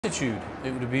Attitude.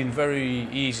 It would have been very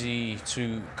easy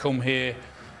to come here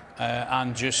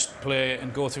and just play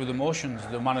and go through the motions.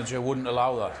 The manager wouldn't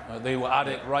allow that. They were at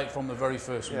it right from the very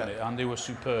first minute, and they were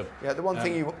superb. Yeah, the one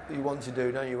thing you want to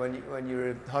do, don't you, when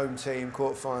you're a home team,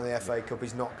 quarter-final of the FA Cup,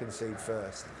 is not concede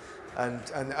first, and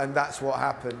that's what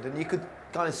happened. And you could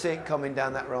kind of see it coming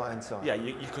down that right-hand side. Yeah,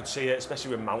 you could see it,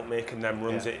 especially with Mount making them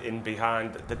runs it in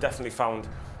behind. They definitely found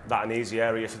that an easy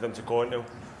area for them to go into.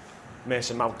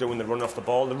 Mason Mount doing the run off the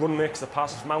ball. The run makes the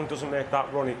pass. If Mount doesn't make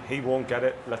that run, he won't get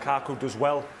it. Lukaku does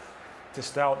well to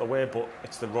stay out the way, but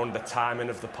it's the run, the timing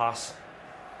of the pass.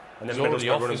 And then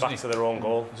Middlesbrough running back to their own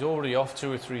goal. He's already off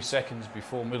 2 or 3 seconds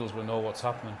before Middlesbrough know what's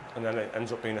happening. And then it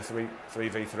ends up being a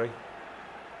 3v3.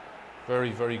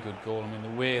 Very, very good goal. I mean,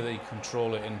 the way they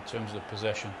control it in terms of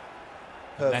possession.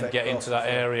 Perfect. And then get into that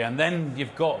area. And then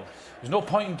you've got... There's no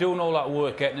point in doing all that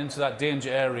work, getting into that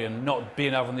danger area and not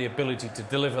having the ability to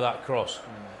deliver that cross.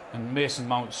 And Mason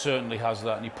Mount certainly has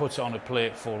that, and he puts it on a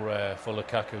plate for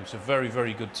Lukaku. It's a very,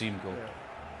 very good team goal. Yeah.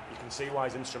 You can see why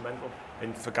he's instrumental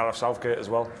for Gareth Southgate as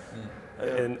well,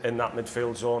 in that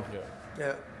midfield zone.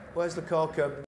 Yeah. Where's Lukaku?